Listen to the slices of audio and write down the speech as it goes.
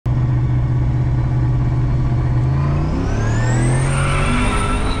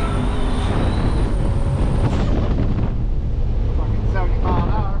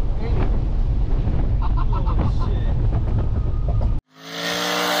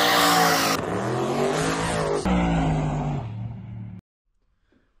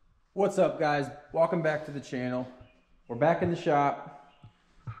What's up, guys? Welcome back to the channel. We're back in the shop.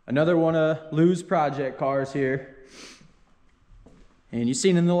 Another one of Lou's project cars here. And you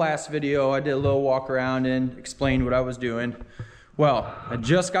seen in the last video, I did a little walk around and explained what I was doing. Well, I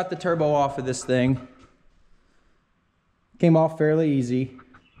just got the turbo off of this thing. Came off fairly easy.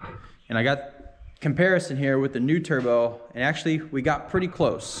 And I got comparison here with the new turbo, and actually we got pretty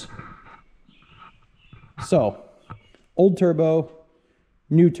close. So, old turbo,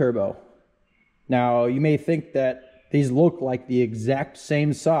 new turbo. Now, you may think that these look like the exact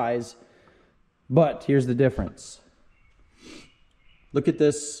same size, but here's the difference. Look at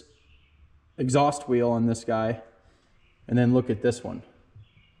this exhaust wheel on this guy, and then look at this one.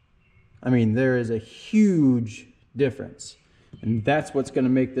 I mean, there is a huge difference, and that's what's going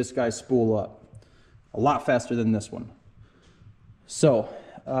to make this guy spool up a lot faster than this one. So,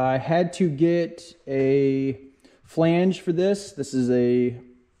 I had to get a flange for this. This is a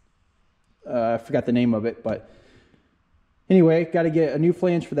I forgot the name of it, but anyway, got to get a new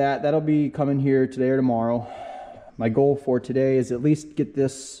flange for that. That'll be coming here today or tomorrow. My goal for today is at least get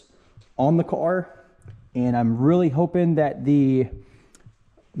this on the car, and I'm really hoping that the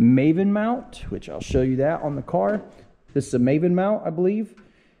Maven mount, which I'll show you that on the car. This is a Maven mount, I believe.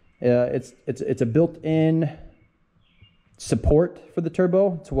 It's a built-in support for the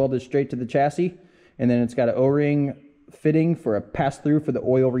turbo. It's welded straight to the chassis, and then it's got an O-ring fitting for a pass-through for the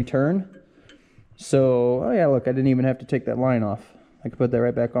oil return. So, oh yeah, look, I didn't even have to take that line off. I can put that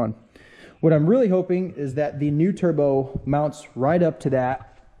right back on. What I'm really hoping is that the new turbo mounts right up to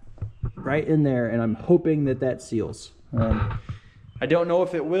that, right in there, and I'm hoping that that seals. I don't know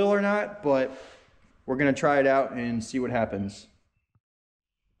if it will or not, but we're gonna try it out and see what happens.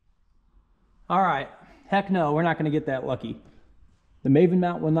 All right, heck no, we're not gonna get that lucky. The Maven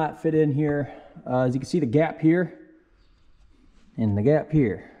mount will not fit in here. As you can see, the gap here and the gap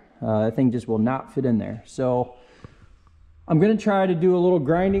here. That thing just will not fit in there. So I'm gonna try to do a little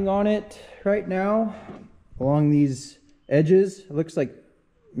grinding on it right now along these edges. It looks like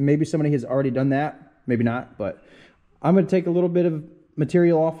maybe somebody has already done that, maybe not, but I'm gonna take a little bit of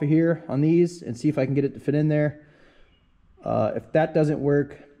material off of here on these and see if I can get it to fit in there. If that doesn't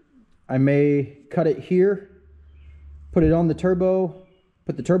work, I may cut it here, put it on the turbo,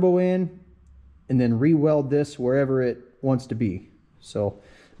 put the turbo in, and then re-weld this wherever it wants to be. So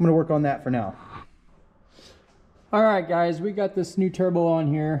I'm gonna work on that for now. All right, guys, we got this new turbo on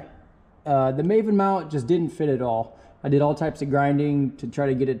here. The Maven mount just didn't fit at all. I did all types of grinding to try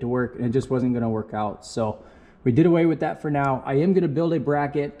to get it to work, and it just wasn't gonna work out. So we did away with that for now. I am gonna build a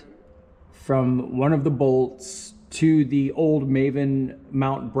bracket from one of the bolts to the old Maven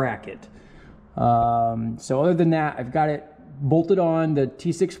mount bracket. So other than that, I've got it bolted on the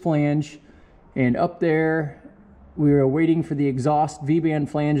T6 flange, and up there we are waiting for the exhaust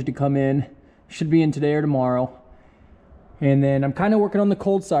V-band flange to come in. Should be in today or tomorrow. And then I'm kind of working on the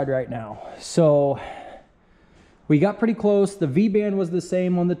cold side right now. So we got pretty close. The V-band was the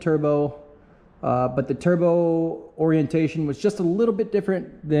same on the turbo, but the turbo orientation was just a little bit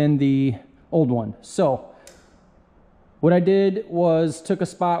different than the old one. So what I did was took a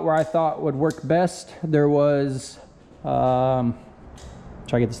spot where I thought would work best. There was, try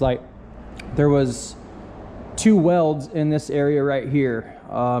to get this light. There was 2 welds in this area right here.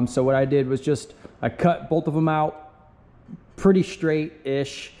 So what I did was just, I cut both of them out pretty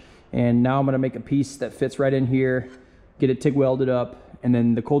straight-ish, and now I'm gonna make a piece that fits right in here, get it TIG welded up, and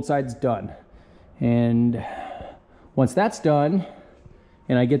then the cold side's done. And once that's done,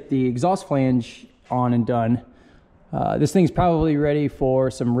 and I get the exhaust flange on and done, this thing's probably ready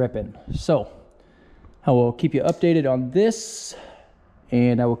for some ripping. So I will keep you updated on this,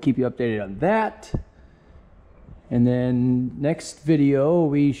 and I will keep you updated on that. And then next video,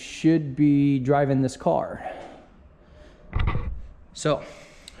 we should be driving this car. So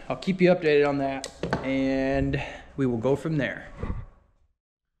I'll keep you updated on that, and we will go from there.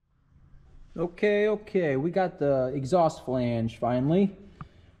 Okay, we got the exhaust flange finally.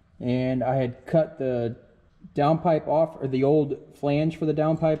 And I had cut the downpipe off, or the old flange for the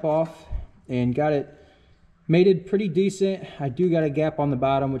downpipe off, and got it mated pretty decent. I do got a gap on the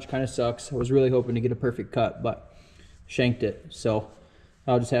bottom, which kind of sucks. I was really hoping to get a perfect cut, but shanked it. So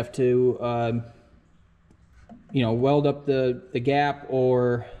I'll just have to weld up the gap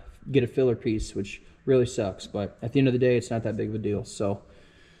or get a filler piece, which really sucks, but at the end of the day, it's not that big of a deal. So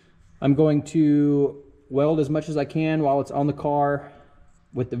I'm going to weld as much as I can while it's on the car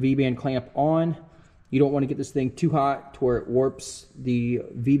with the V-band clamp on. You don't want to get this thing too hot to where it warps the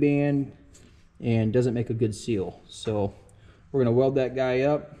V-band and doesn't make a good seal. So we're going to weld that guy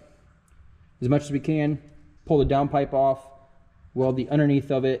up as much as we can, pull the downpipe off, weld the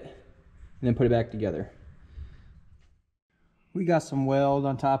underneath of it, and then put it back together. We got some weld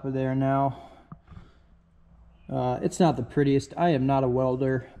on top of there now. It's not the prettiest. I am not a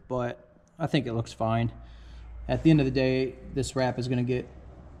welder, but I think it looks fine. At the end of the day, this wrap is going to get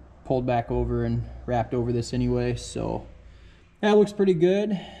pulled back over and wrapped over this anyway, so that looks pretty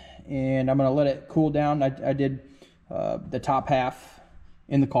good. And I'm going to let it cool down. I did the top half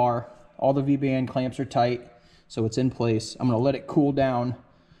in the car. All the V-band clamps are tight, so it's in place. I'm going to let it cool down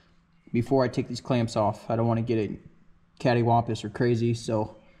before I take these clamps off. I don't want to get it cattywampus or crazy,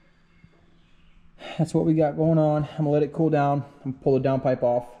 so that's what we got going on. I'm going to let it cool down. I'm going to pull the downpipe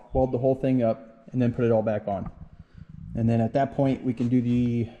off, weld the whole thing up, and then put it all back on. And then at that point, we can do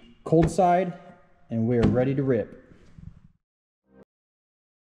the cold side, and we're ready to rip.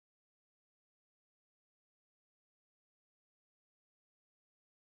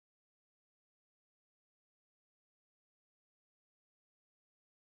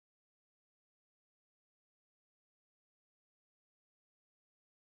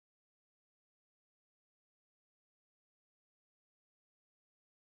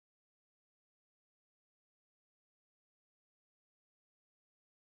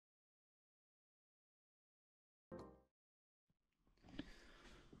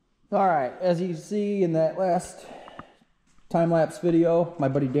 All right, as you can see in that last time-lapse video, my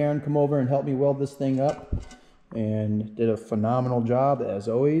buddy Darren come over and helped me weld this thing up and did a phenomenal job as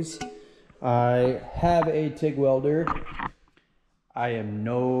always. I have a TIG welder. I am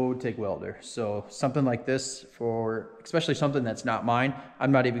no TIG welder, so something like this, especially something that's not mine,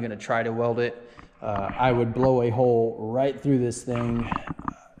 I'm not even going to try to weld it. I would blow a hole right through this thing.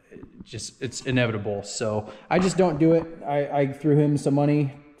 It's inevitable, so I just don't do it. I threw him some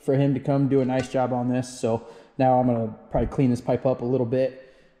money for him to come do a nice job on this, so now I'm gonna probably clean this pipe up a little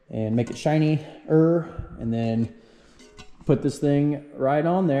bit and make it shiny-er, and then put this thing right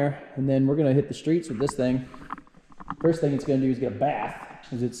on there, and then we're gonna hit the streets with this thing. First thing it's gonna do is get a bath,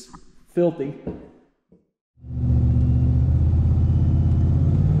 because it's filthy.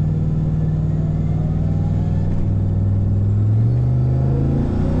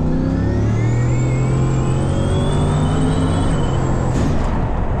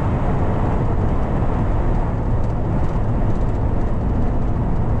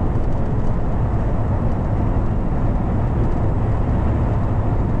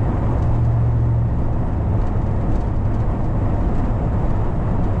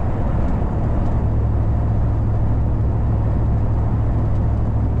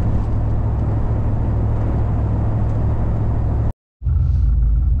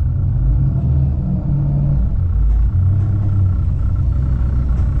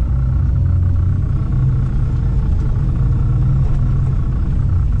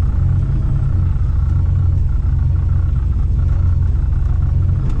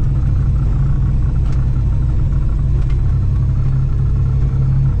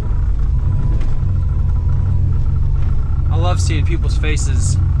 Seeing people's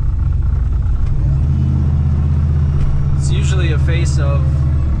faces. It's usually a face of,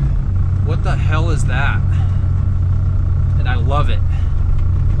 what the hell is that? And I love it.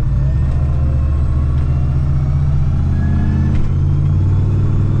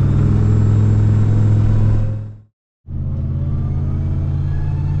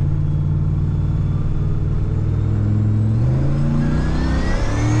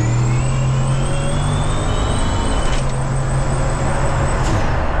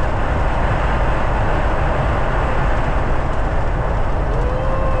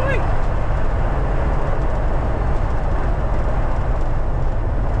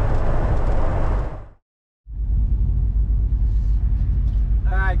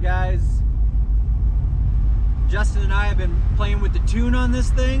 Guys, Justin and I have been playing with the tune on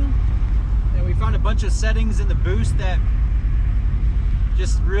this thing, and we found a bunch of settings in the boost that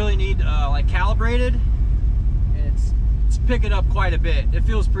just really need like calibrated, and it's picking up quite a bit. It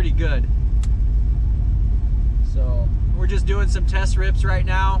feels pretty good. So we're just doing some test rips right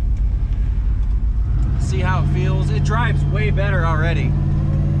now, see how it feels. It drives way better already.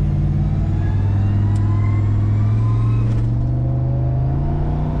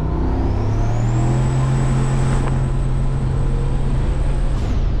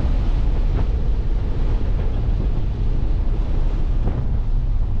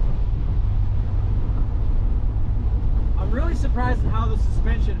 Surprised at how the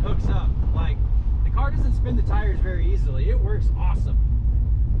suspension hooks up. Like, the car doesn't spin the tires very easily. It works awesome.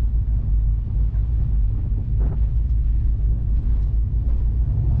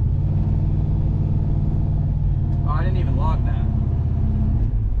 Oh, I didn't even log that.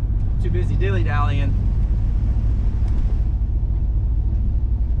 Too busy dilly-dallying.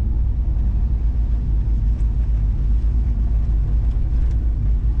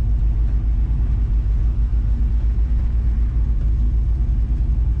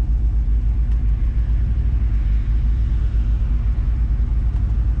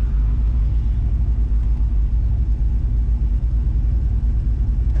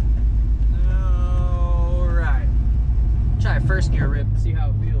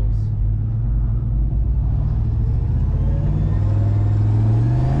 feels.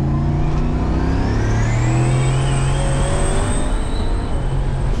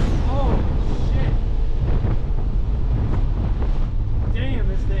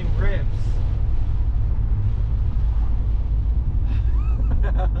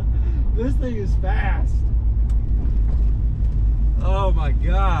 This thing is fast. Oh my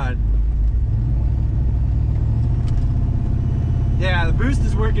God. Yeah, the boost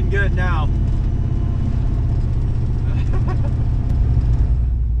is working good now.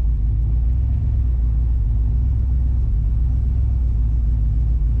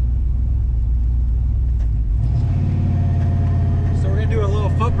 So we're gonna do a little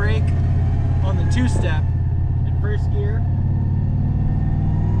foot brake on the two-step in first gear.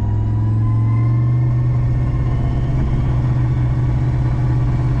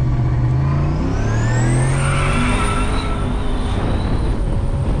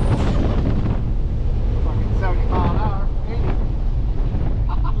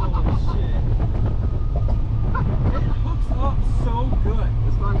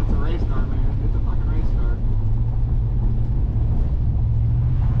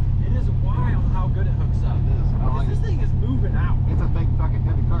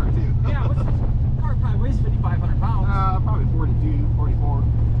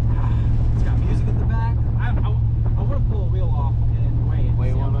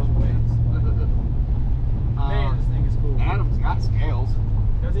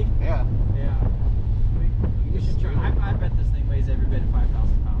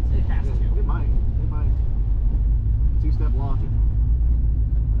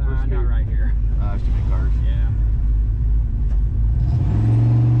 Not right here. There's too many cars. Yeah.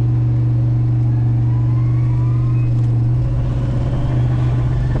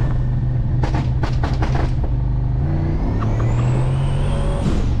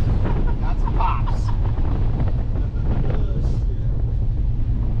 That's pops.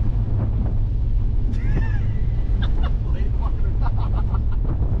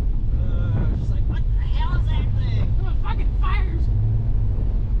 Just like, what the hell is that thing? It fucking fires.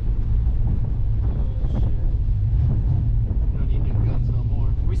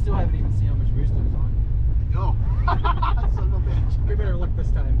 We still haven't even seen how much boost it was on. Oh, son of a bitch. We better look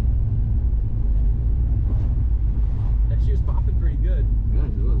this time. That she was popping pretty good. Yeah,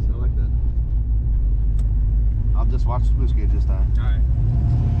 it was. I like that. I'll just watch the boost gauge this time. Alright.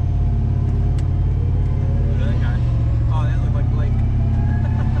 Look at that guy. Oh, that looked like Blake.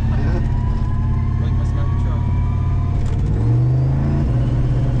 Blake must have got the truck.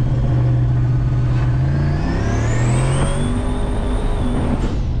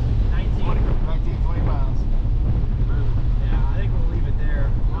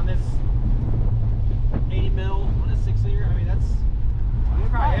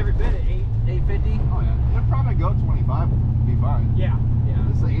 Go 25, be fine. Yeah, yeah.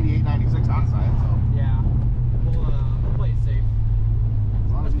 This is 88.96 outside, so yeah. We'll play it safe.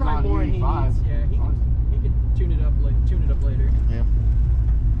 As long as he's probably on more than he 85. needs. Yeah, he can tune it up later. Yeah. You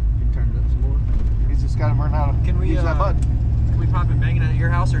can turn it up some more. He's just got to learn how to use that button. Can we pop and bang it at your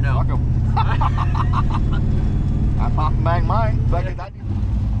house or no? Fuck him. I pop and bang mine. Fuck it. Gonna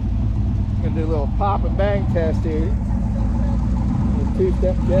do a little pop and bang test here. The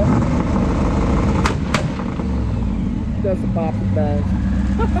two-step jet. That's the pop and bang.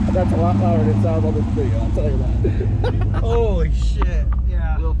 That's a lot louder than it sounds on this video, I'll tell you that. Holy shit.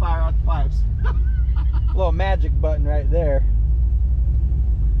 Yeah. A little fire on the pipes. Little magic button right there.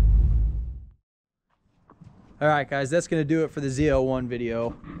 Alright guys, that's going to do it for the ZL1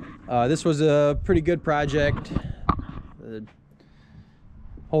 video. This was a pretty good project. The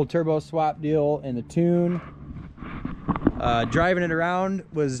whole turbo swap deal and the tune. Driving it around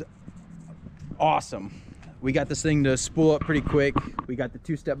was awesome. We got this thing to spool up pretty quick. We got the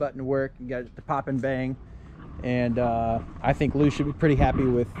two-step button to work. We got it to pop and bang. And I think Lou should be pretty happy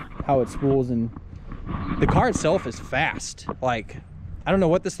with how it spools. And the car itself is fast. Like, I don't know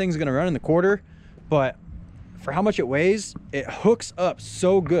what this thing's gonna run in the quarter, but for how much it weighs, it hooks up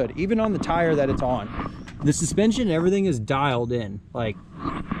so good, even on the tire that it's on. The suspension, everything is dialed in. Like,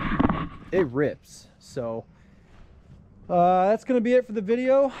 it rips. So that's gonna be it for the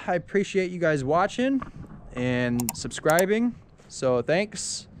video. I appreciate you guys watching and subscribing, so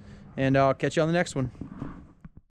thanks, and I'll catch you on the next one.